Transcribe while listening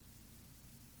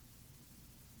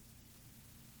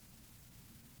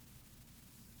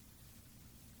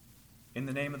In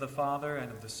the name of the Father,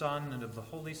 and of the Son, and of the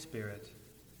Holy Spirit.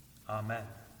 Amen.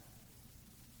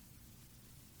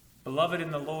 Beloved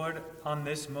in the Lord, on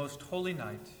this most holy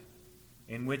night,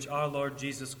 in which our Lord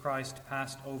Jesus Christ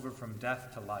passed over from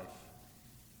death to life,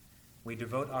 we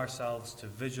devote ourselves to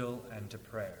vigil and to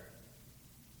prayer.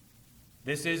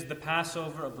 This is the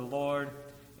Passover of the Lord,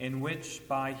 in which,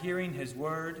 by hearing his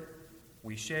word,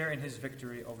 we share in his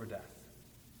victory over death.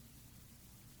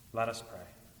 Let us pray.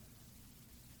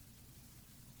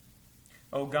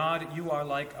 O God, you are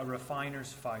like a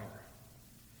refiner's fire,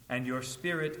 and your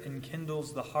Spirit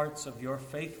enkindles the hearts of your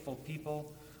faithful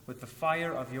people with the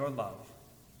fire of your love.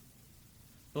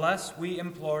 Bless, we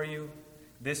implore you,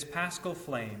 this paschal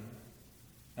flame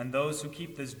and those who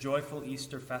keep this joyful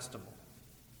Easter festival,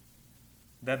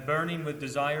 that burning with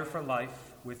desire for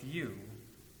life with you,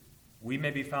 we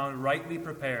may be found rightly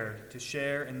prepared to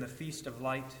share in the feast of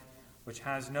light which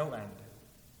has no end.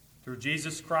 Through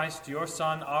Jesus Christ, your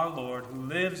Son, our Lord, who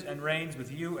lives and reigns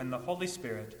with you and the Holy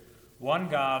Spirit, one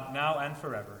God, now and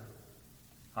forever.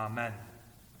 Amen.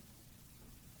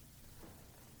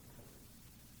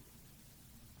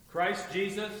 Christ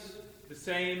Jesus, the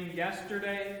same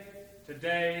yesterday,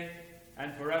 today,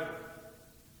 and forever,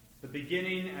 the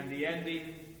beginning and the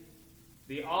ending,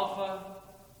 the Alpha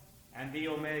and the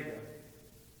Omega.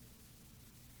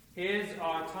 His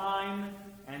are time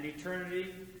and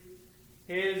eternity.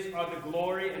 His are the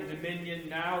glory and dominion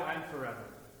now and forever.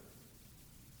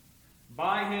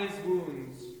 By his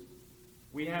wounds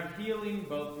we have healing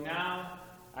both now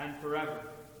and forever.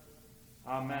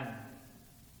 Amen.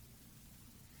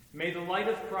 May the light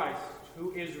of Christ,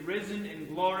 who is risen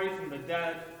in glory from the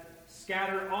dead,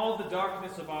 scatter all the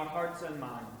darkness of our hearts and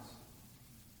minds.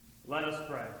 Let us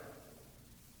pray.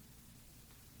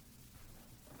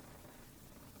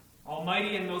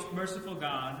 Almighty and most merciful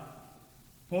God,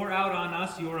 pour out on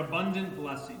us your abundant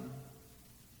blessing,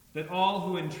 that all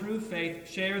who in true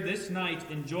faith share this night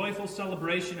in joyful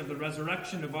celebration of the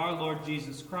resurrection of our Lord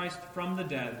Jesus Christ from the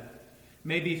dead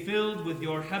may be filled with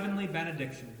your heavenly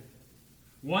benediction.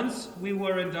 Once we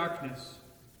were in darkness,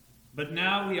 but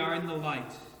now we are in the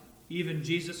light, even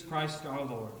Jesus Christ our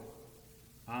Lord.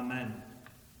 Amen.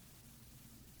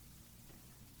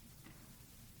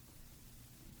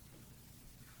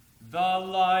 The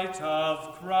light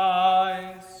of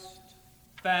Christ,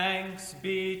 thanks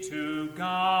be to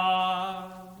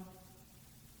God.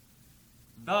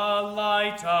 The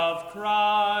light of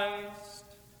Christ,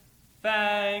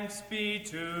 thanks be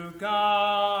to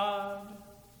God.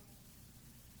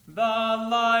 The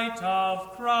light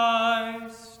of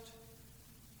Christ,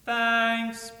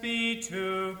 thanks be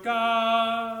to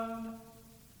God.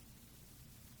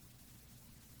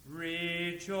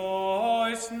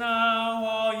 Rejoice now,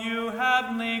 all you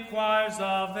heavenly choirs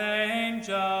of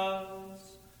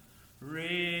angels.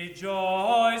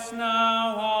 Rejoice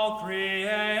now, all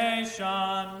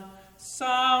creation.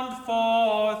 Sound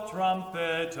forth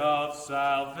trumpet of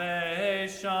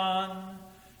salvation,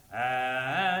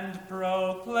 and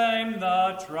proclaim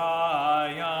the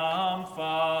triumph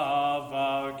of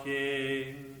our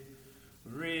King.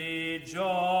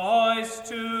 Rejoice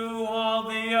to all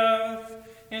the earth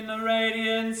in the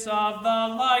radiance of the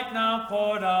light now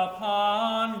poured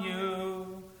upon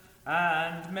you,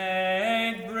 and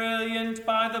made brilliant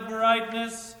by the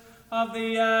brightness of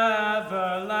the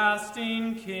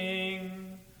everlasting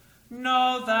King.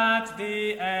 Know that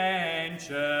the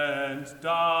ancient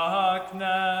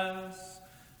darkness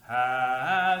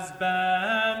has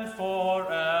been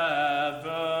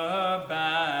forever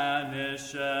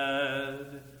banished.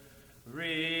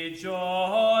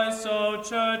 Rejoice, O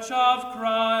Church of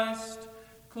Christ,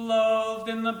 clothed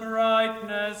in the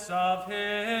brightness of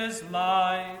his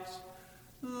light.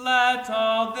 Let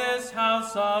all this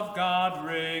house of God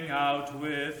ring out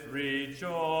with rejoicing,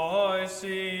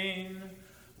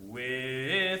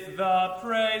 with the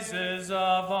praises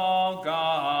of all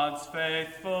God's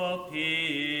faithful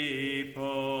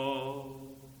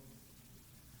people.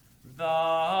 The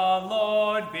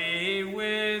Lord be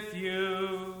with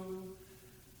you,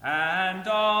 and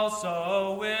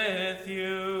also with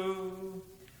you.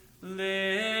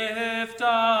 Lift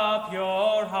up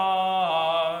your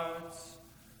hearts.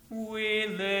 We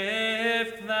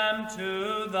lift them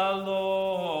to the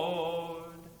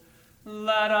Lord.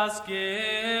 Let us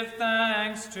give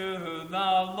thanks to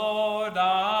the Lord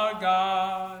our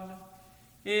God.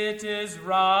 It is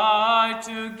right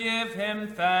to give him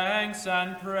thanks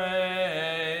and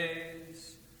praise.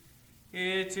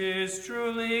 It is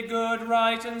truly good,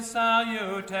 right, and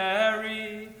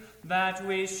salutary that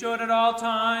we should at all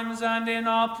times and in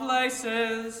all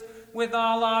places, with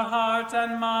all our heart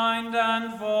and mind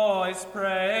and voice,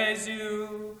 praise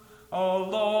you, O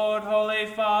Lord, Holy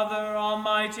Father,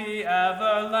 Almighty,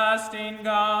 everlasting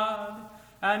God,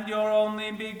 and your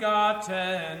only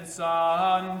begotten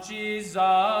Son,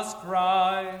 Jesus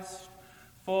Christ.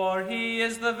 For he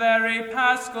is the very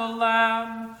Paschal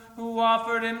Lamb, who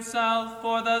offered himself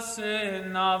for the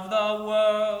sin of the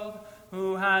world,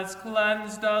 who has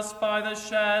cleansed us by the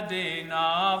shedding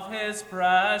of his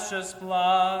precious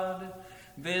blood.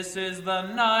 This is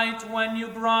the night when you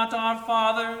brought our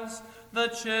fathers, the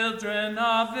children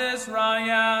of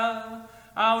Israel,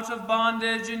 out of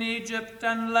bondage in Egypt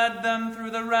and led them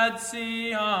through the Red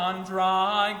Sea on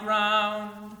dry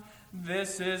ground.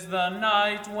 This is the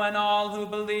night when all who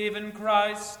believe in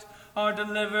Christ are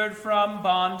delivered from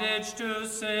bondage to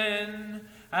sin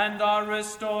and are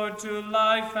restored to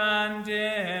life and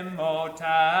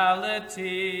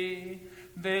immortality.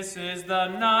 This is the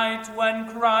night when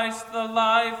Christ the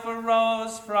life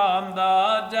arose from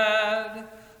the dead.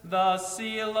 The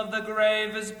seal of the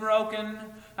grave is broken,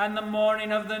 and the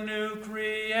morning of the new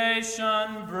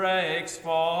creation breaks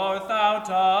forth out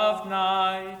of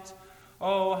night.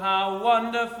 Oh, how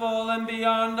wonderful and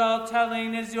beyond all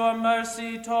telling is your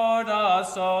mercy toward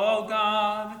us, O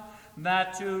God,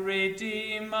 that to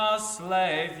redeem a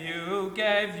slave you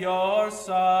gave your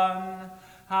Son.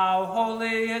 How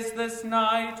holy is this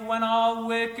night when all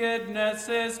wickedness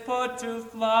is put to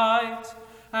flight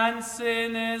and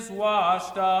sin is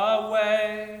washed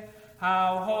away.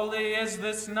 How holy is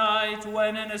this night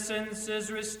when innocence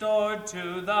is restored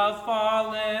to the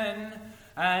fallen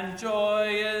and joy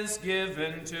is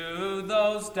given to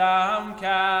those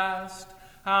downcast.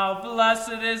 How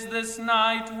blessed is this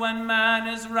night when man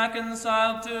is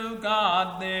reconciled to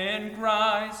God in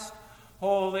Christ.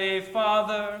 Holy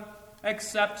Father,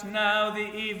 accept now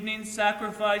the evening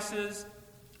sacrifices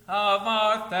of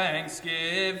our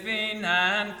thanksgiving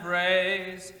and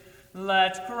praise.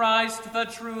 Let Christ, the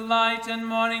true light and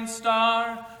morning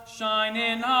star, shine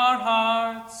in our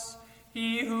hearts.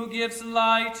 He who gives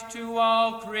light to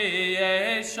all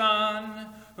creation,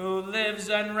 who lives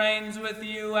and reigns with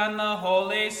you and the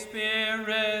Holy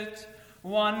Spirit,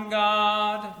 one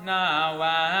God, now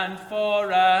and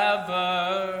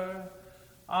forever.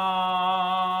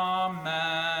 Amen.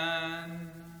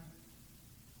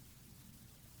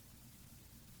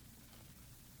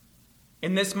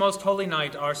 In this most holy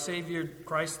night, our Savior,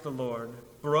 Christ the Lord,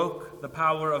 broke the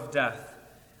power of death,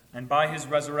 and by his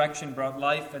resurrection brought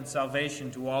life and salvation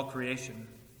to all creation.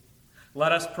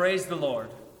 Let us praise the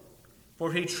Lord,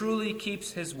 for he truly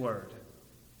keeps his word.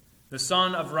 The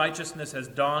Sun of righteousness has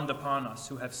dawned upon us,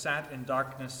 who have sat in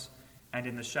darkness and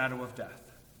in the shadow of death.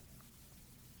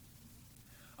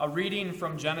 A reading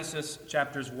from Genesis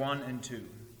chapters 1 and 2.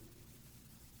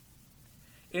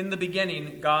 In the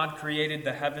beginning, God created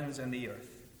the heavens and the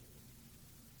earth.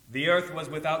 The earth was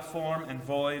without form and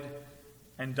void,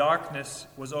 and darkness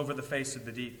was over the face of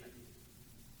the deep.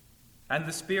 And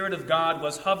the Spirit of God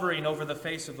was hovering over the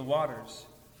face of the waters.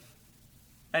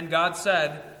 And God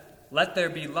said, "Let there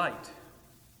be light."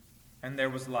 And there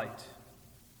was light.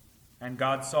 And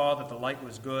God saw that the light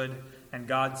was good, and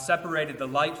God separated the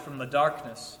light from the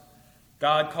darkness.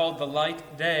 God called the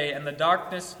light day, and the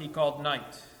darkness he called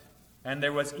night. And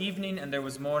there was evening and there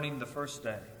was morning the first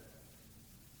day.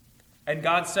 And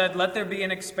God said, "Let there be an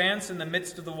expanse in the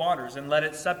midst of the waters, and let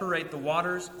it separate the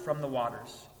waters from the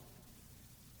waters."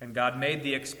 And God made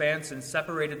the expanse and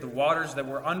separated the waters that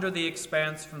were under the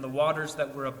expanse from the waters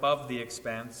that were above the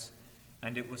expanse,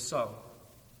 and it was so.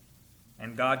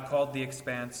 And God called the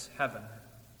expanse heaven.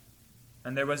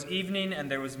 And there was evening and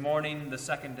there was morning the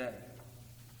second day.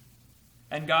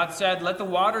 And God said, "Let the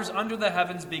waters under the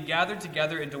heavens be gathered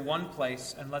together into one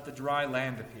place, and let the dry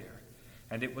land appear."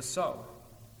 And it was so.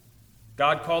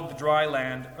 God called the dry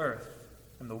land earth,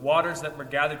 and the waters that were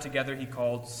gathered together he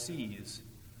called seas.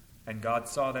 And God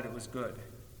saw that it was good.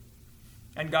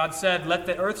 And God said, "Let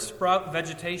the earth sprout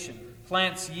vegetation,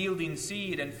 plants yielding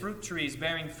seed, and fruit trees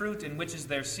bearing fruit in which is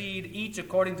their seed, each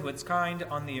according to its kind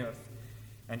on the earth."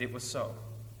 And it was so.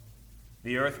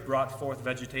 The earth brought forth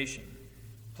vegetation,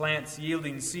 plants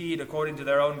yielding seed according to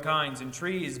their own kinds, and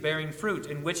trees bearing fruit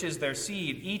in which is their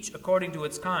seed, each according to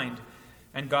its kind.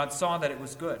 And God saw that it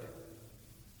was good.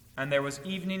 And there was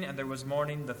evening and there was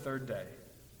morning the third day.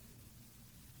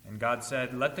 And God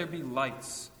said, "Let there be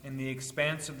lights in the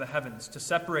expanse of the heavens to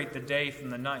separate the day from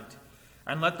the night,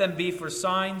 and let them be for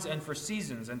signs and for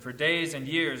seasons and for days and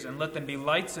years, and let them be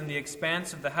lights in the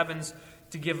expanse of the heavens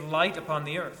to give light upon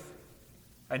the earth."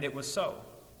 And it was so.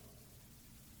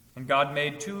 And God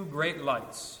made two great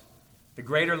lights, the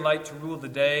greater light to rule the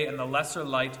day and the lesser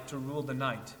light to rule the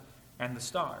night, and the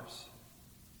stars.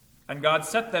 And God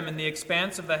set them in the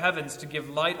expanse of the heavens to give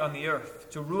light on the earth,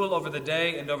 to rule over the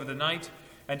day and over the night,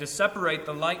 and to separate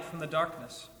the light from the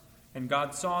darkness. And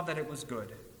God saw that it was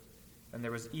good. And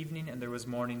there was evening and there was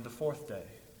morning the fourth day.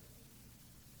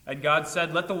 And God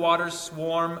said, "Let the waters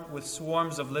swarm with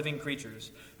swarms of living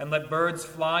creatures, and let birds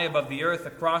fly above the earth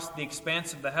across the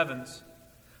expanse of the heavens."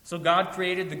 So God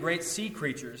created the great sea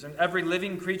creatures, and every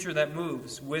living creature that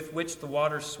moves, with which the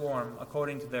waters swarm,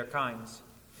 according to their kinds,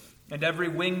 and every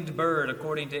winged bird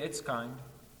according to its kind.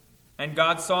 And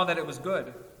God saw that it was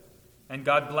good. And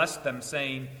God blessed them,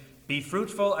 saying, "Be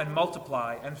fruitful and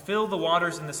multiply, and fill the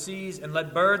waters in the seas, and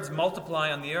let birds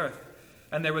multiply on the earth."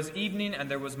 And there was evening and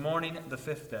there was morning the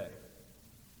fifth day.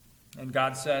 And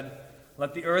God said,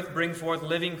 "Let the earth bring forth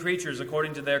living creatures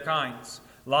according to their kinds,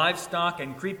 livestock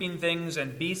and creeping things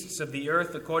and beasts of the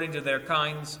earth according to their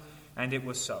kinds." And it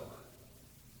was so.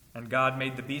 And God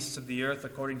made the beasts of the earth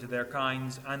according to their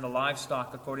kinds, and the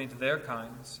livestock according to their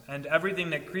kinds, and everything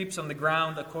that creeps on the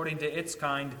ground according to its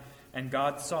kind. And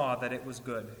God saw that it was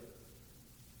good.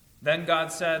 Then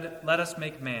God said, "Let us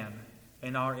make man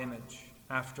in our image,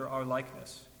 after our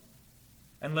likeness.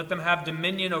 And let them have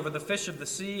dominion over the fish of the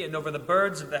sea, and over the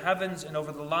birds of the heavens, and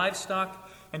over the livestock,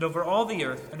 and over all the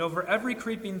earth, and over every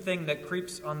creeping thing that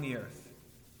creeps on the earth."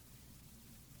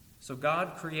 So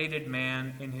God created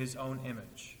man in his own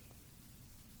image.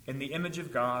 In the image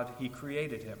of God he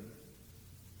created him.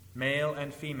 Male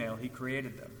and female he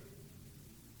created them.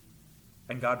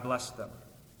 And God blessed them.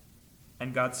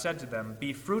 And God said to them,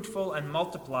 "Be fruitful and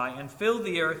multiply, and fill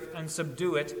the earth and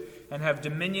subdue it, and have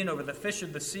dominion over the fish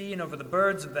of the sea, and over the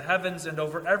birds of the heavens, and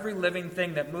over every living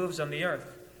thing that moves on the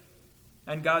earth."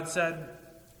 And God said,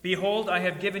 "Behold, I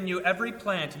have given you every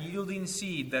plant yielding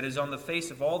seed that is on the face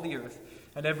of all the earth,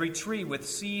 and every tree with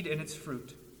seed in its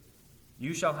fruit.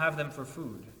 You shall have them for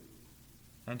food.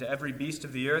 And to every beast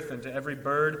of the earth, and to every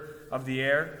bird of the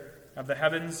air, of the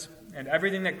heavens, and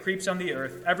everything that creeps on the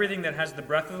earth, everything that has the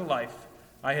breath of life,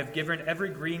 I have given every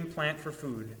green plant for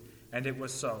food." And it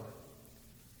was so.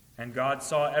 And God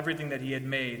saw everything that he had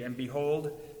made, and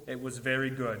behold, it was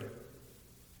very good.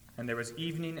 And there was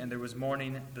evening and there was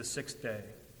morning the sixth day.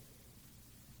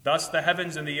 Thus the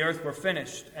heavens and the earth were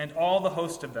finished, and all the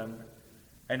host of them.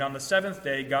 And on the seventh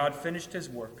day God finished his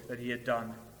work that he had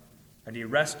done, and he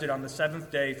rested on the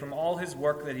seventh day from all his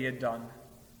work that he had done.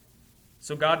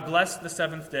 So God blessed the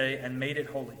seventh day and made it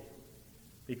holy,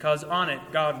 because on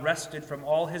it God rested from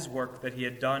all his work that he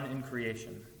had done in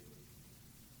creation.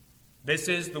 This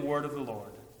is the word of the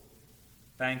Lord.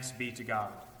 Thanks be to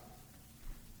God.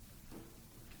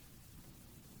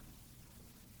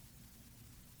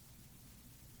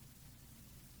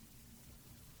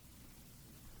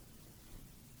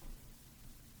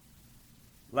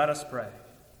 Let us pray.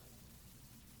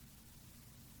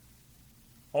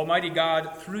 Almighty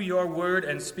God, through your word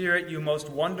and spirit you most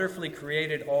wonderfully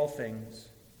created all things,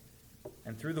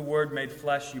 and through the word made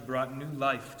flesh you brought new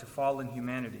life to fallen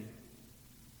humanity.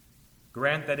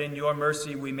 Grant that in your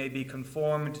mercy we may be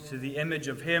conformed to the image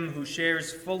of him who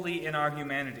shares fully in our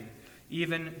humanity,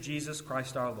 even Jesus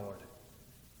Christ our Lord.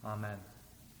 Amen.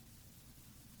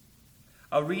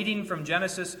 A reading from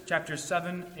Genesis chapters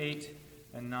 7, 8,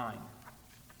 and 9.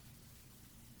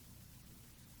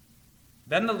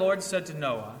 Then the Lord said to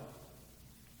Noah,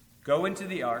 "Go into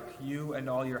the ark, you and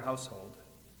all your household,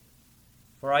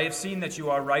 for I have seen that you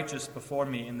are righteous before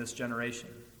me in this generation.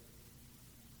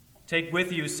 Take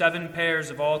with you 7 pairs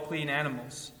of all clean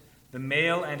animals, the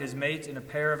male and his mate, and a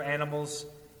pair of animals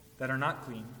that are not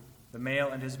clean, the male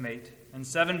and his mate, and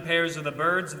 7 pairs of the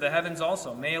birds of the heavens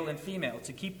also, male and female,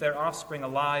 to keep their offspring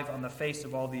alive on the face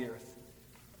of all the earth.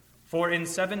 For in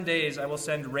 7 days I will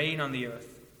send rain on the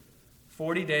earth,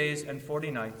 40 days and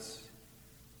 40 nights,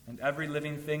 and every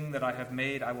living thing that I have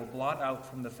made I will blot out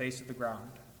from the face of the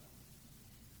ground."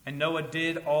 And Noah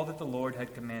did all that the Lord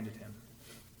had commanded him.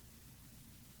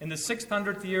 In the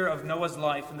 600th year of Noah's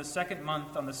life, in the 2nd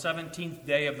month, on the 17th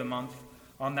day of the month,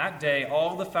 on that day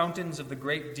all the fountains of the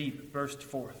great deep burst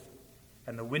forth,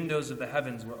 and the windows of the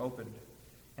heavens were opened,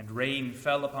 and rain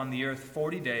fell upon the earth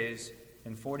 40 days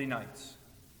and 40 nights.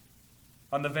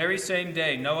 On the very same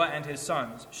day, Noah and his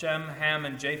sons, Shem, Ham,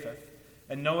 and Japheth,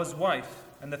 and Noah's wife,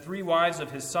 and the 3 wives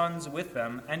of his sons with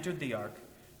them, entered the ark,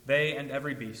 they and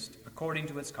every beast, according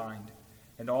to its kind,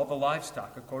 and all the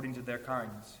livestock according to their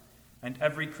kinds, and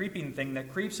every creeping thing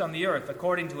that creeps on the earth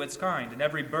according to its kind, and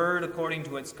every bird according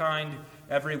to its kind,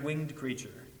 every winged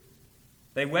creature.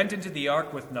 They went into the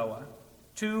ark with Noah,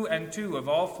 2 and 2 of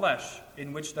all flesh,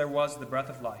 in which there was the breath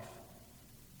of life.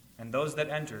 And those that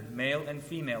entered, male and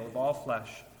female of all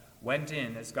flesh, went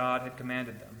in as God had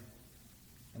commanded them.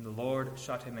 And the Lord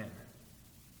shut him in.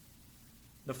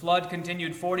 The flood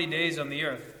continued 40 days on the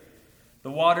earth.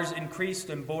 The waters increased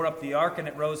and bore up the ark, and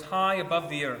it rose high above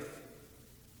the earth.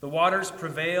 The waters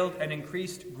prevailed and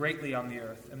increased greatly on the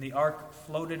earth, and the ark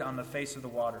floated on the face of the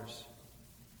waters.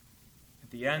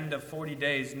 At the end of 40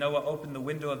 days, Noah opened the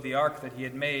window of the ark that he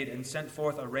had made and sent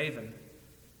forth a raven.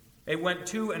 It went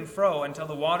to and fro until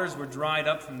the waters were dried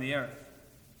up from the earth.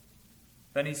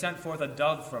 Then he sent forth a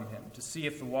dove from him to see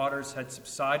if the waters had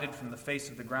subsided from the face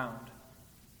of the ground.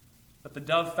 But the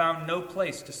dove found no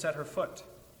place to set her foot,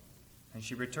 and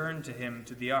she returned to him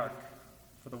to the ark,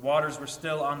 for the waters were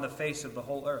still on the face of the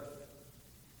whole earth.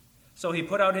 So he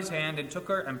put out his hand and took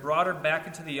her and brought her back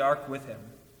into the ark with him.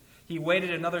 He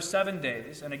waited another 7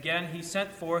 days, and again he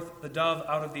sent forth the dove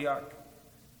out of the ark.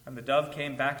 And the dove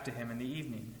came back to him in the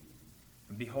evening.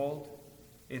 And behold,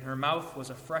 in her mouth was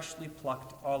a freshly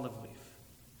plucked olive leaf.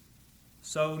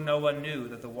 So Noah knew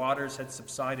that the waters had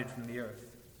subsided from the earth.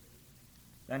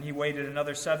 Then he waited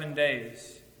another 7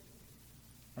 days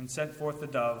and sent forth the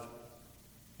dove,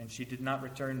 and she did not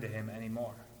return to him any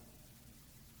more.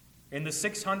 In the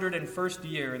 601st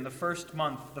year, in the first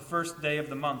month, the first day of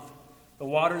the month, the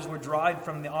waters were dried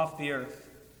from off the earth.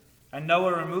 And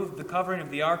Noah removed the covering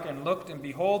of the ark and looked, and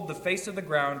behold, the face of the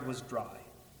ground was dry.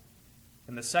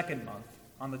 In the second month,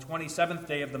 on the 27th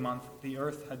day of the month, the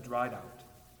earth had dried out.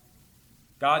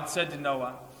 God said to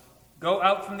Noah, "Go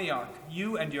out from the ark,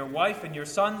 you and your wife and your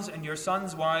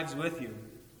sons' wives with you.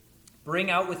 Bring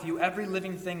out with you every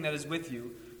living thing that is with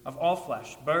you, of all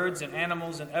flesh, birds and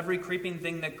animals, and every creeping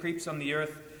thing that creeps on the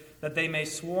earth, that they may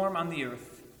swarm on the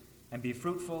earth, and be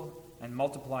fruitful and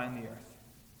multiply on the earth."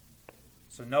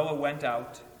 So Noah went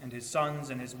out, and his sons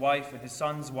and his wife and his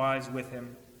sons' wives with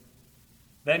him.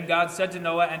 Then God said to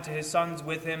Noah and to his sons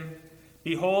with him,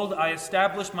 "Behold, I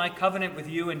establish my covenant with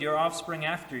you and your offspring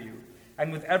after you,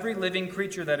 and with every living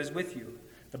creature that is with you,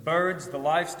 the birds, the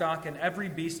livestock, and every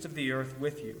beast of the earth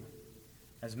with you,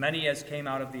 as many as came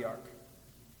out of the ark.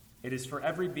 It is for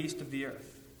every beast of the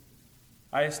earth.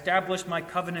 I establish my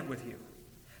covenant with you,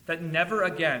 that never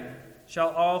again shall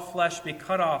all flesh be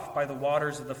cut off by the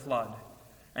waters of the flood,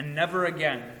 and never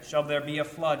again shall there be a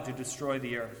flood to destroy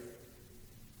the earth."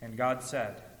 And God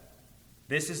said,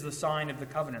 "This is the sign of the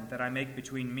covenant that I make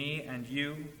between me and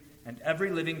you and every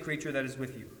living creature that is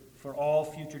with you, for all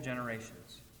future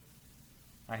generations.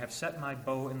 I have set my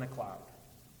bow in the cloud,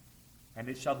 and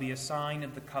it shall be a sign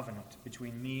of the covenant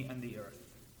between me and the earth."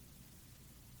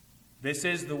 This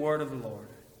is the word of the Lord.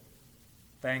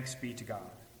 Thanks be to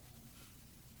God.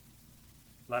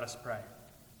 Let us pray.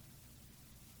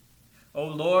 O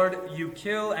Lord, you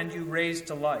kill and you raise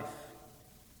to life.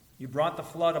 You brought the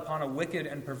flood upon a wicked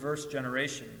and perverse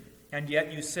generation, and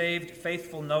yet you saved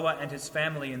faithful Noah and his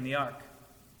family in the ark.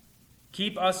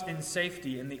 Keep us in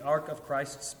safety in the ark of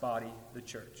Christ's body, the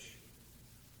church,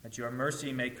 that your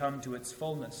mercy may come to its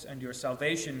fullness and your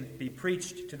salvation be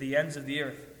preached to the ends of the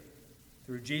earth,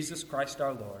 through Jesus Christ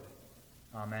our Lord.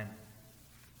 Amen.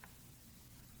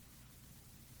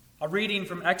 A reading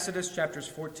from Exodus chapters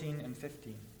 14 and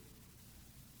 15.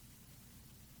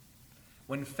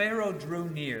 When Pharaoh drew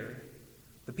near,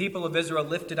 the people of Israel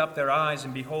lifted up their eyes,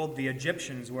 and behold, the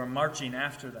Egyptians were marching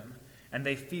after them, and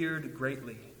they feared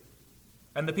greatly.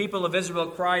 And the people of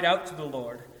Israel cried out to the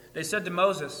Lord. They said to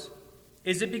Moses,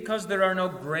 "Is it because there are no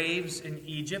graves in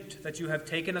Egypt that you have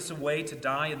taken us away to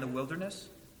die in the wilderness?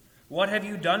 What have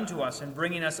you done to us in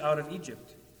bringing us out of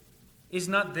Egypt? Is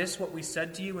not this what we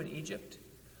said to you in Egypt?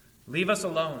 Leave us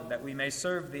alone, that we may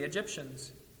serve the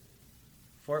Egyptians.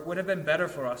 For it would have been better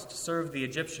for us to serve the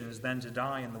Egyptians than to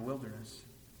die in the wilderness."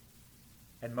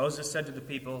 And Moses said to the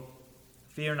people,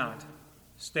 "Fear not,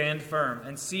 stand firm,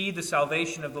 and see the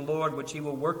salvation of the Lord, which he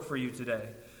will work for you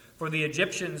today. For the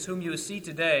Egyptians whom you see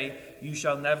today, you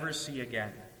shall never see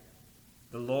again.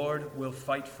 The Lord will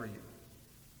fight for you,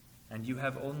 and you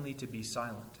have only to be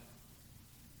silent."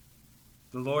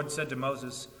 The Lord said to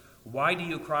Moses, "Why do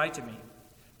you cry to me?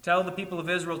 Tell the people of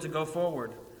Israel to go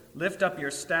forward. Lift up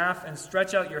your staff and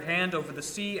stretch out your hand over the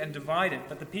sea and divide it,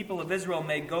 that the people of Israel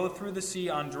may go through the sea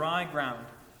on dry ground.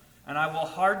 And I will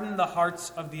harden the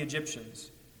hearts of the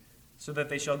Egyptians, so that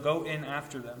they shall go in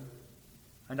after them.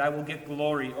 And I will get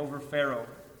glory over Pharaoh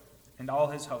and all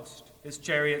his host, his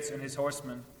chariots and his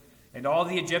horsemen. And all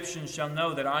the Egyptians shall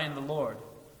know that I am the Lord,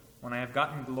 when I have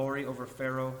gotten glory over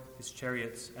Pharaoh, his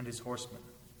chariots, and his horsemen."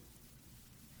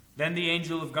 Then the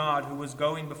angel of God, who was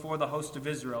going before the host of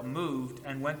Israel, moved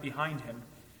and went behind him.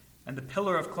 And the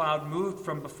pillar of cloud moved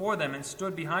from before them and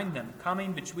stood behind them,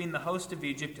 coming between the host of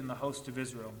Egypt and the host of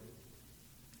Israel.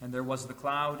 And there was the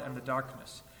cloud and the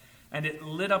darkness, and it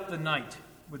lit up the night,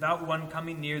 without one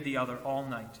coming near the other all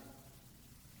night.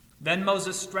 Then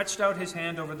Moses stretched out his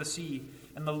hand over the sea,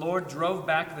 and the Lord drove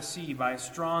back the sea by a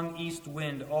strong east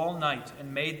wind all night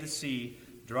and made the sea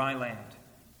dry land,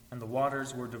 and the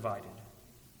waters were divided.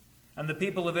 And the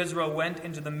people of Israel went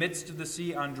into the midst of the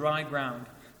sea on dry ground,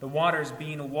 the waters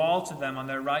being a wall to them on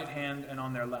their right hand and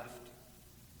on their left.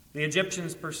 The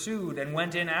Egyptians pursued and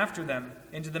went in after them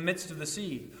into the midst of the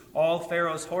sea, all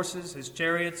Pharaoh's horses, his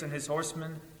chariots, and his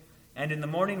horsemen. And in the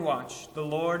morning watch, the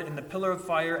Lord in the pillar of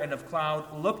fire and of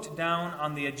cloud looked down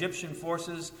on the Egyptian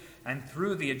forces and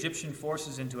threw the Egyptian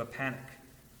forces into a panic,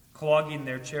 clogging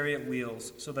their chariot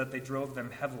wheels so that they drove them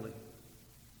heavily.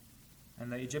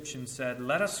 And the Egyptians said,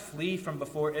 "Let us flee from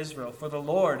before Israel, for the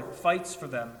Lord fights for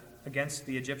them against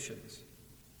the Egyptians."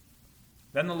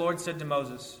 Then the Lord said to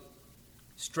Moses,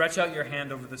 "Stretch out your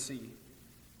hand over the sea,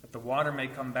 that the water may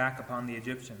come back upon the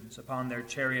Egyptians, upon their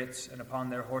chariots and upon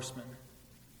their horsemen."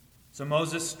 So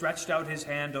Moses stretched out his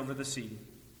hand over the sea,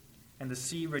 and the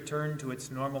sea returned to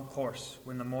its normal course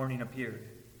when the morning appeared.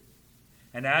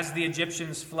 And as the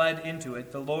Egyptians fled into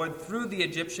it, the Lord threw the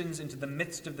Egyptians into the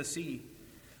midst of the sea.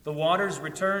 The waters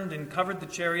returned and covered the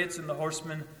chariots and the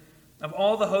horsemen. Of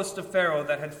all the host of Pharaoh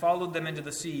that had followed them into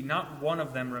the sea, not one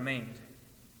of them remained.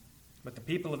 But the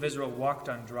people of Israel walked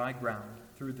on dry ground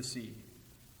through the sea,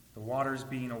 the waters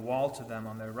being a wall to them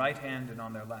on their right hand and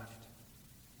on their left.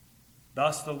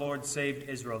 Thus the Lord saved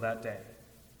Israel that day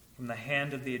from the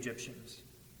hand of the Egyptians.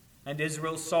 And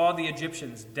Israel saw the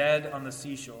Egyptians dead on the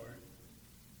seashore.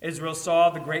 Israel saw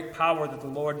the great power that the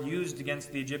Lord used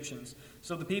against the Egyptians.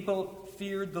 So the people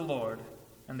feared the Lord,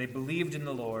 and they believed in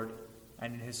the Lord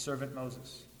and in his servant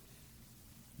Moses.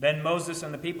 Then Moses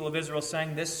and the people of Israel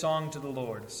sang this song to the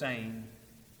Lord, saying,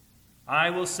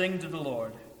 "I will sing to the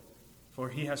Lord, for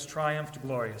he has triumphed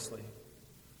gloriously.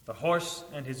 The horse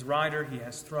and his rider he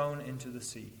has thrown into the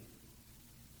sea."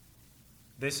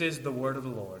 This is the word of the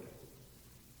Lord.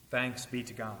 Thanks be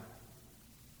to God.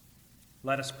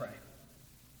 Let us pray.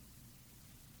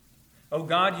 O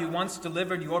God, you once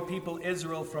delivered your people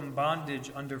Israel from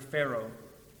bondage under Pharaoh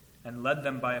and led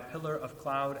them by a pillar of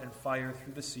cloud and fire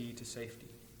through the sea to safety.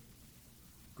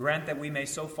 Grant that we may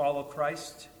so follow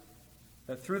Christ,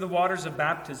 that through the waters of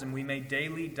baptism we may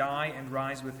daily die and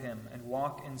rise with him and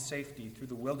walk in safety through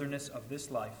the wilderness of this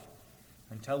life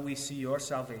until we see your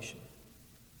salvation.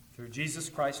 Through Jesus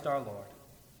Christ our Lord.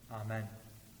 Amen.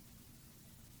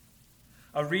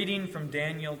 A reading from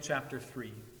Daniel chapter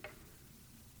 3.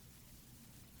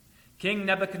 King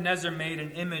Nebuchadnezzar made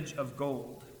an image of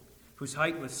gold, whose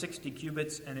height was 60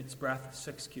 cubits and its breadth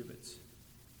 6 cubits.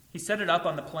 He set it up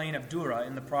on the plain of Dura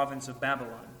in the province of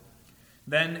Babylon.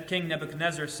 Then King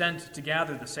Nebuchadnezzar sent to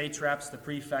gather the satraps, the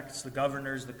prefects, the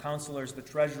governors, the counselors, the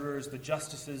treasurers, the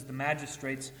justices, the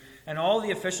magistrates, and all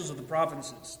the officials of the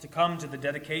provinces to come to the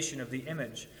dedication of the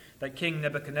image that King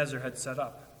Nebuchadnezzar had set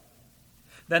up.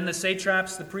 Then the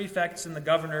satraps, the prefects, and the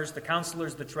governors, the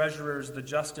counselors, the treasurers, the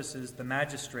justices, the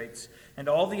magistrates, and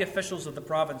all the officials of the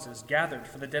provinces gathered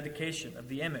for the dedication of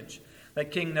the image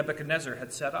that King Nebuchadnezzar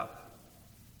had set up.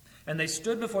 And they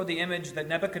stood before the image that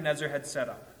Nebuchadnezzar had set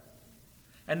up.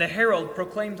 And the herald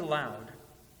proclaimed aloud,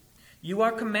 "You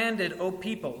are commanded, O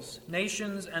peoples,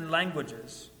 nations, and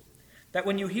languages, that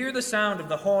when you hear the sound of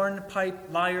the horn, pipe,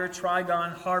 lyre,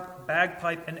 trigon, harp,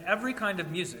 bagpipe, and every kind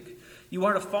of music, you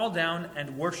are to fall down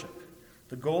and worship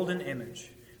the golden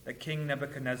image that King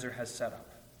Nebuchadnezzar has set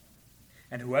up.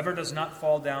 And whoever does not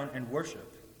fall down and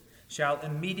worship shall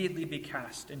immediately be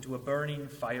cast into a burning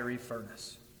fiery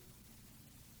furnace."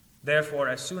 Therefore,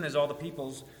 as soon as all the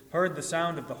peoples heard the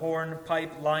sound of the horn,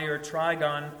 pipe, lyre,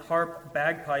 trigon, harp,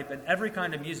 bagpipe, and every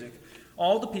kind of music,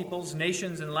 all the peoples,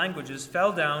 nations, and languages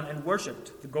fell down and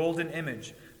worshipped the golden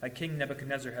image that King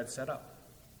Nebuchadnezzar had set up.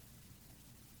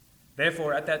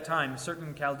 Therefore, at that time,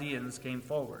 certain Chaldeans came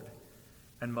forward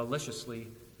and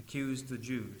maliciously accused the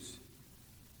Jews.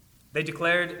 They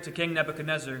declared to King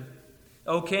Nebuchadnezzar,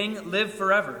 "O king, live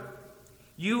forever.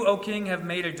 You, O king, have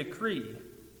made a decree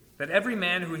that every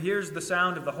man who hears the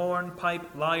sound of the horn,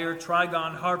 pipe, lyre,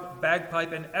 trigon, harp,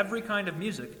 bagpipe, and every kind of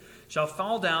music shall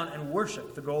fall down and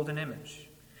worship the golden image.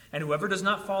 And whoever does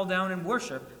not fall down and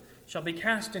worship shall be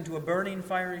cast into a burning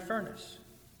fiery furnace.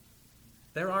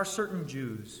 There are certain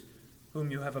Jews whom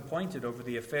you have appointed over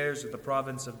the affairs of the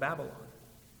province of Babylon,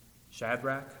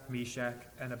 Shadrach, Meshach,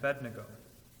 and Abednego.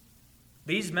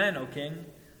 These men, O king,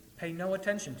 pay no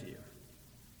attention to you.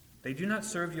 They do not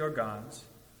serve your gods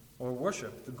or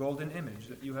worship the golden image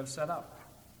that you have set up."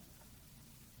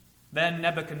 Then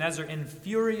Nebuchadnezzar, in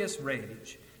furious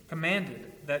rage,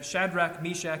 commanded that Shadrach,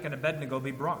 Meshach, and Abednego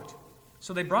be brought.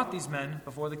 So they brought these men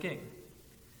before the king.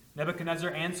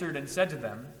 Nebuchadnezzar answered and said to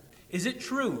them, Is it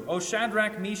true, O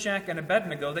Shadrach, Meshach, and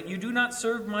Abednego, that you do not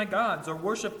serve my gods or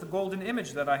worship the golden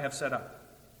image that I have set up?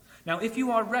 Now if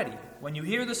you are ready, when you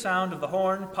hear the sound of the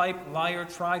horn, pipe, lyre,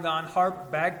 trigon, harp,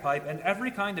 bagpipe, and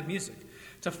every kind of music,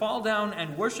 to fall down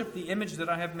and worship the image that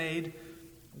I have made,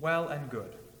 well and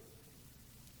good.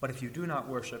 But if you do not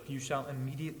worship, you shall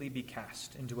immediately be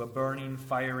cast into a burning,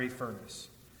 fiery furnace.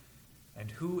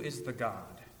 And who is the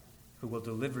God who will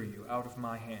deliver you out of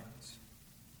my hands?"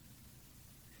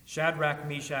 Shadrach,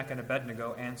 Meshach, and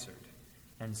Abednego answered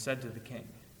and said to the king,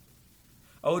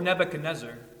 "O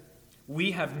Nebuchadnezzar,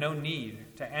 we have no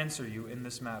need to answer you in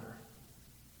this matter.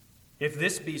 If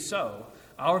this be so,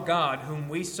 our God, whom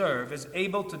we serve, is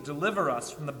able to deliver us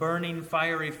from the burning,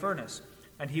 fiery furnace,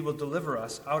 and he will deliver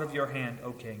us out of your hand,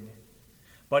 O king.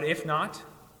 But if not,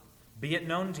 be it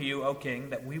known to you, O king,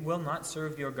 that we will not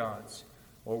serve your gods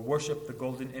or worship the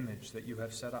golden image that you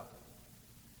have set up."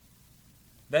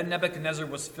 Then Nebuchadnezzar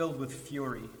was filled with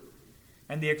fury,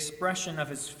 and the expression of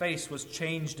his face was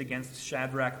changed against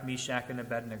Shadrach, Meshach, and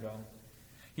Abednego.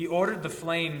 He ordered the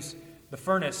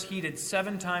furnace heated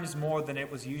 7 times more than it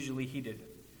was usually heated.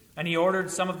 And he ordered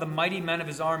some of the mighty men of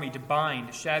his army to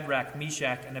bind Shadrach,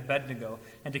 Meshach, and Abednego,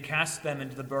 and to cast them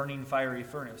into the burning fiery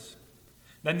furnace.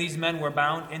 Then these men were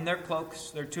bound in their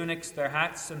cloaks, their tunics, their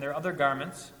hats, and their other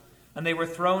garments, and they were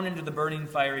thrown into the burning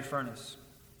fiery furnace.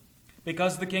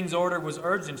 Because the king's order was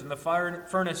urgent and the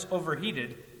furnace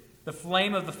overheated, the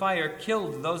flame of the fire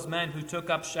killed those men who took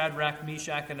up Shadrach,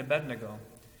 Meshach, and Abednego.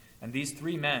 And these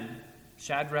 3 men,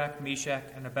 Shadrach, Meshach,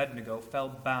 and Abednego, fell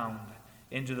bound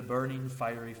into the burning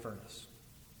fiery furnace.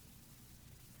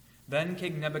 Then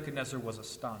King Nebuchadnezzar was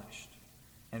astonished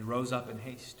and rose up in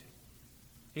haste.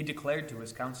 He declared to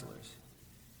his counselors,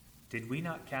 "Did we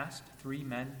not cast 3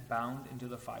 men bound into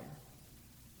the fire?"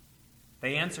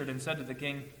 They answered and said to the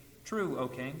king, "True, O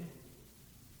king."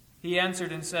 He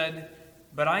answered and said,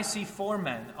 "But I see 4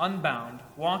 men, unbound,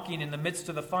 walking in the midst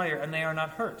of the fire, and they are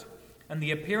not hurt. And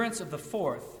the appearance of the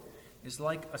 4th is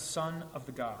like a son of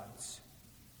the gods."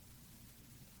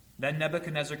 Then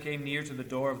Nebuchadnezzar came near to the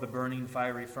door of the burning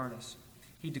fiery furnace.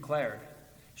 He declared,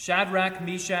 "Shadrach,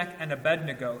 Meshach, and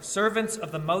Abednego, servants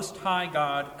of the Most High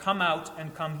God, come out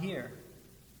and come here."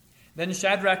 Then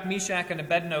Shadrach, Meshach, and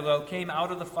Abednego came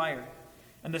out of the fire.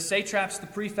 And the satraps, the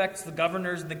prefects, the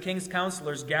governors, and the king's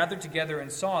counselors gathered together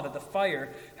and saw that the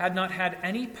fire had not had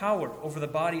any power over the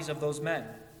bodies of those men.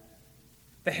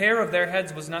 The hair of their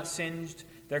heads was not singed,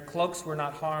 their cloaks were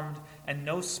not harmed, and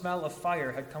no smell of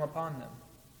fire had come upon them.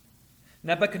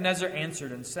 Nebuchadnezzar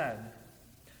answered and said,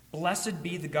 "Blessed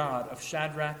be the God of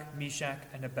Shadrach, Meshach,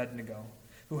 and Abednego,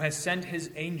 who has sent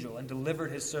his angel and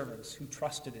delivered his servants who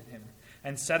trusted in him,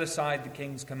 and set aside the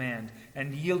king's command,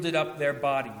 and yielded up their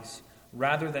bodies,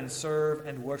 rather than serve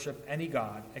and worship any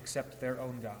god except their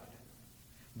own God.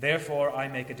 Therefore I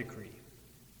make a decree.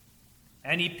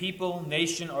 Any people,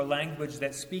 nation, or language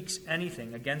that speaks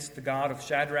anything against the God of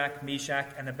Shadrach,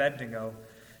 Meshach, and Abednego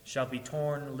shall be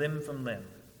torn limb from limb,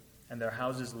 and their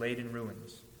houses laid in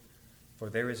ruins. For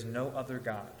there is no other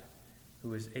God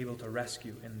who is able to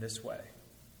rescue in this way."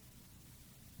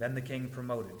 Then the king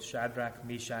promoted Shadrach,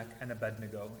 Meshach, and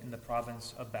Abednego in the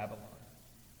province of Babylon.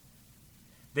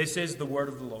 This is the word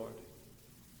of the Lord.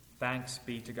 Thanks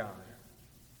be to God.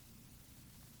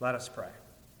 Let us pray.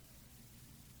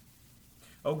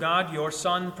 O God, your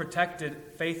Son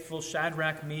protected faithful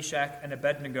Shadrach, Meshach, and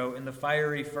Abednego in the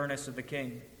fiery furnace of the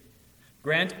king.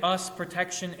 Grant us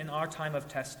protection in our time of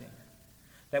testing,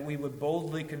 that we would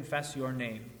boldly confess your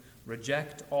name,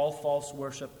 reject all false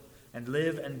worship, and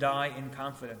live and die in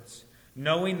confidence,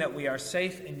 knowing that we are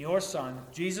safe in your Son,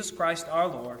 Jesus Christ our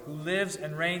Lord, who lives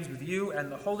and reigns with you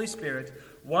and the Holy Spirit,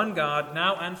 one God,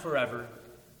 now and forever.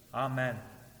 Amen.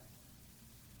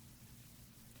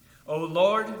 O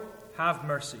Lord, have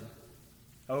mercy.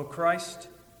 O Christ,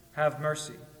 have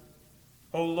mercy.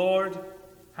 O Lord,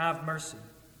 have mercy.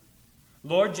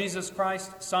 Lord Jesus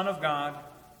Christ, Son of God,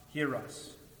 hear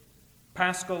us.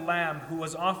 Paschal Lamb, who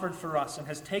was offered for us and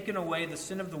has taken away the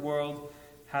sin of the world,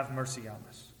 have mercy on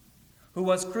us. Who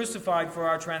was crucified for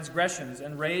our transgressions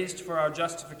and raised for our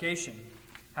justification,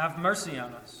 have mercy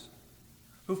on us.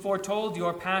 Who foretold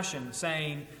your passion,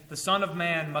 saying, "The Son of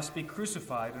Man must be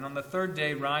crucified and on the 3rd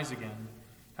day rise again,"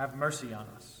 have mercy on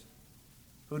us.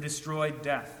 Who destroyed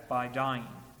death by dying,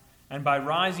 and by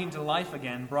rising to life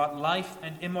again brought life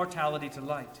and immortality to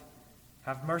light,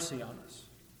 have mercy on us.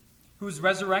 Whose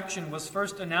resurrection was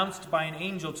first announced by an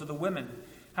angel to the women,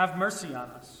 have mercy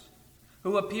on us.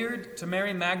 Who appeared to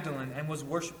Mary Magdalene and was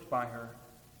worshipped by her,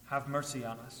 have mercy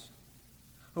on us.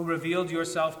 Who revealed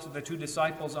yourself to the 2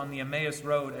 disciples on the Emmaus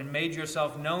road and made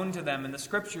yourself known to them in the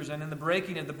Scriptures and in the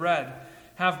breaking of the bread,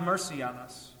 have mercy on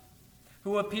us.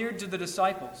 Who appeared to the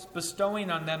disciples,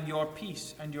 bestowing on them your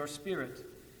peace and your Spirit,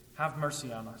 have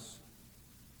mercy on us.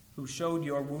 Who showed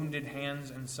your wounded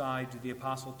hands and side to the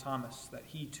apostle Thomas, that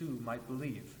he too might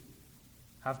believe,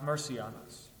 have mercy on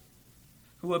us.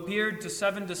 Who appeared to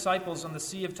 7 disciples on the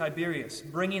Sea of Tiberias,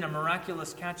 bringing a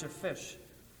miraculous catch of fish,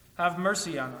 have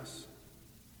mercy on us.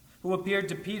 Who appeared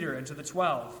to Peter and to the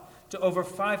 12, to over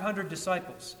 500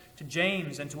 disciples, to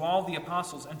James and to all the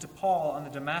apostles, and to Paul on the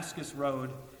Damascus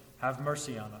road, have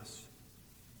mercy on us.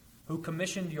 Who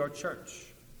commissioned your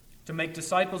church to make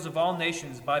disciples of all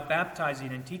nations by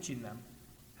baptizing and teaching them,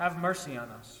 have mercy on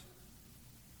us.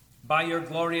 By your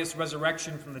glorious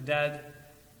resurrection from the dead,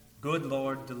 good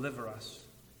Lord, deliver us.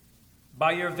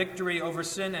 By your victory over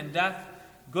sin and death,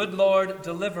 good Lord,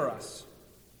 deliver us.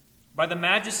 By the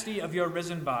majesty of your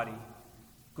risen body,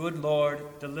 good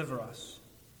Lord, deliver us.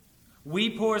 We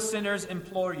poor sinners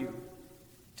implore you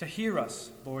to hear us,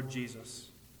 Lord Jesus,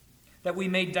 that we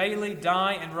may daily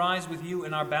die and rise with you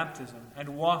in our baptism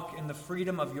and walk in the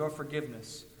freedom of your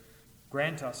forgiveness.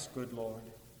 Grant us, good Lord,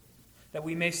 that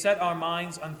we may set our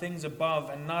minds on things above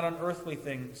and not on earthly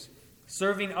things,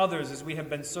 serving others as we have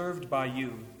been served by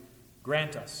you.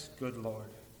 Grant us, good Lord,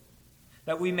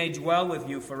 that we may dwell with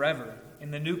you forever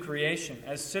in the new creation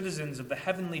as citizens of the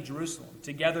heavenly Jerusalem,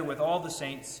 together with all the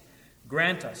saints.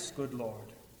 Grant us, good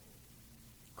Lord.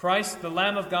 Christ, the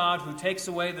Lamb of God, who takes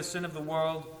away the sin of the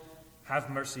world, have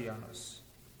mercy on us.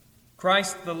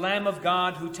 Christ, the Lamb of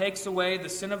God, who takes away the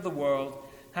sin of the world,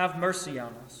 have mercy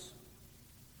on us.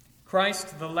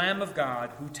 Christ, the Lamb of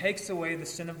God, who takes away the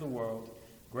sin of the world,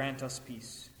 grant us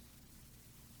peace.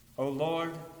 O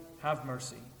Lord, have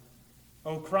mercy.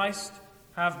 O Christ,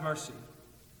 have mercy.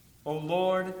 O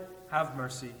Lord, have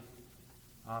mercy.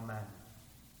 Amen.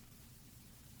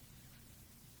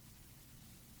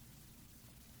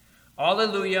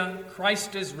 Alleluia,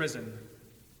 Christ is risen.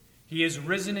 He is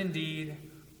risen indeed.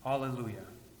 Alleluia.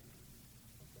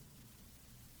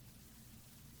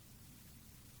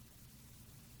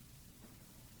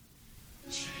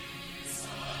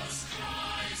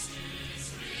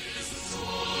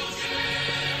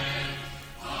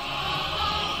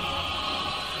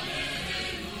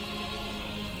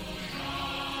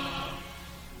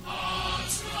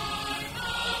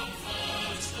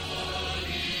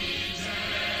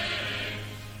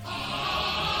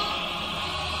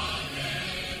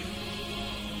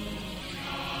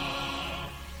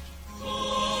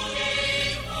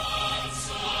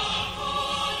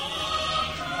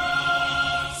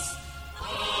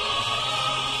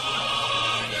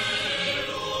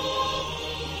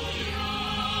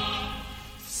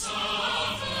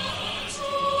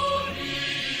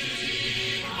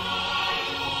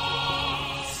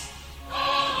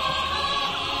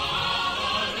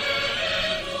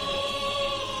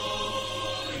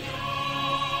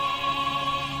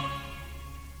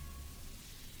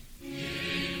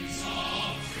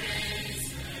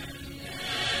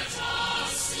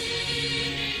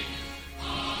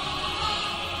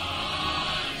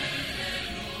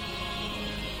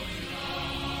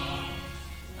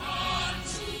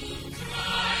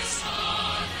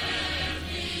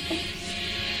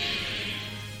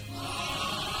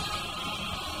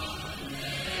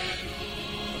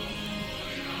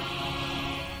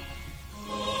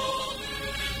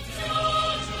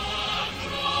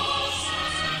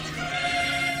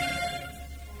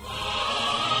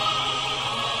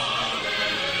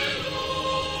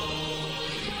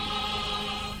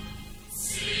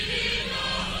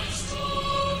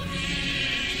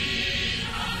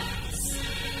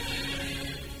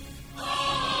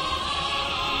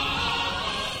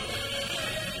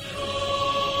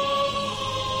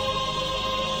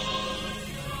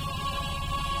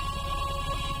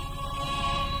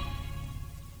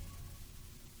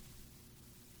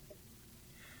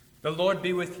 The Lord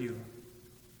be with you,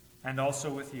 and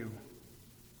also with you.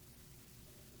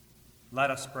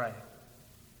 Let us pray.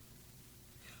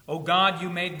 O God, you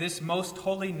made this most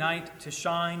holy night to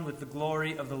shine with the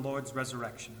glory of the Lord's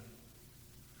resurrection.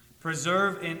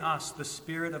 Preserve in us the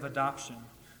spirit of adoption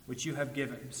which you have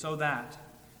given, so that,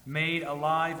 made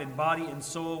alive in body and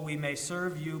soul, we may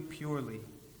serve you purely.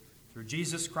 Through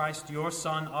Jesus Christ, your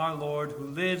Son, our Lord, who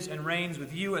lives and reigns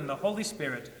with you in the Holy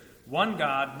Spirit, one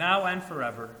God, now and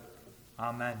forever.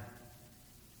 Amen.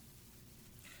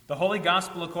 The Holy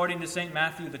Gospel according to St.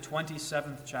 Matthew, the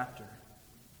 27th chapter.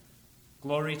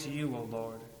 Glory to you, O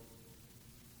Lord.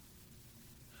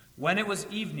 When it was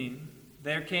evening,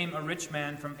 there came a rich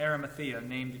man from Arimathea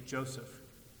named Joseph,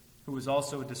 who was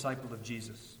also a disciple of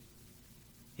Jesus.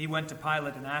 He went to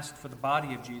Pilate and asked for the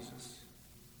body of Jesus.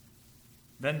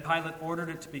 Then Pilate ordered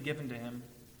it to be given to him.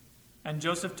 And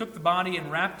Joseph took the body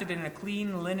and wrapped it in a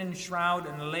clean linen shroud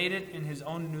and laid it in his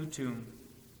own new tomb,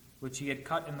 which he had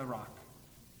cut in the rock.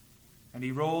 And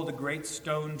he rolled a great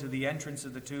stone to the entrance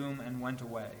of the tomb and went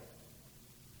away.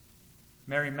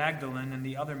 Mary Magdalene and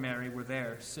the other Mary were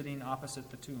there, sitting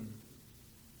opposite the tomb.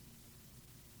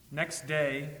 Next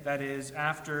day, that is,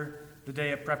 after the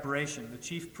day of preparation, the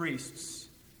chief priests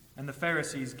and the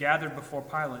Pharisees gathered before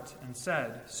Pilate and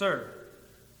said, "Sir,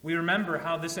 we remember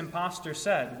how this impostor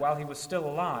said, while he was still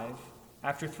alive,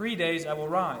 'After 3 days I will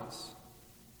rise.'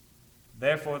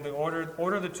 Therefore they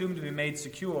order the tomb to be made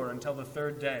secure until the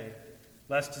 3rd day,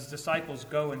 lest his disciples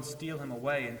go and steal him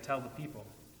away and tell the people,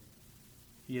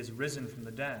 'He is risen from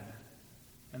the dead,'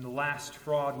 and the last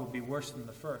fraud will be worse than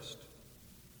the first."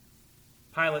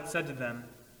 Pilate said to them,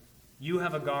 "You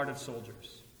have a guard of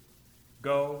soldiers.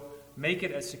 Go, make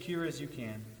it as secure as you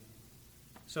can."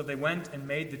 So they went and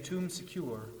made the tomb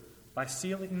secure by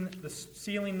sealing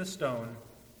the stone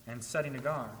and setting a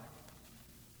guard.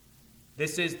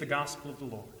 This is the gospel of the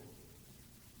Lord.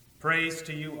 Praise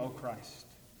to you, O Christ.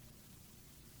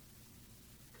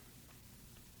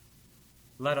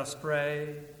 Let us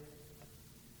pray.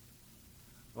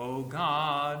 O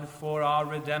God, for our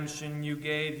redemption you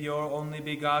gave your only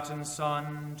begotten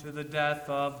Son to the death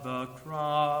of the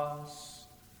cross,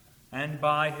 and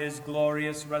by his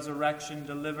glorious resurrection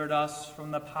delivered us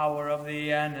from the power of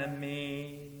the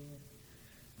enemy.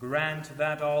 Grant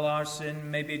that all our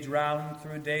sin may be drowned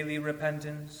through daily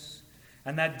repentance,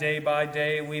 and that day by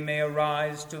day we may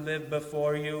arise to live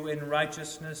before you in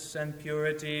righteousness and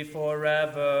purity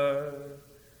forever.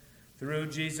 Through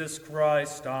Jesus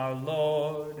Christ our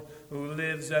Lord, who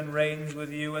lives and reigns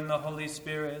with you in the Holy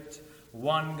Spirit,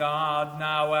 one God,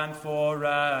 now and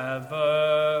forever.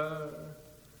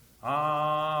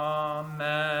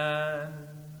 Amen.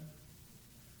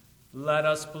 Let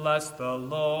us bless the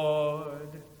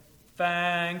Lord.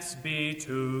 Thanks be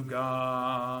to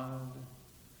God.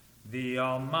 The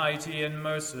Almighty and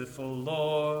merciful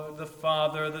Lord, the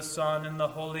Father, the Son, and the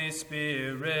Holy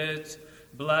Spirit,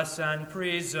 bless and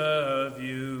preserve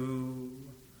you.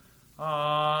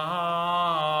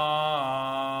 Amen.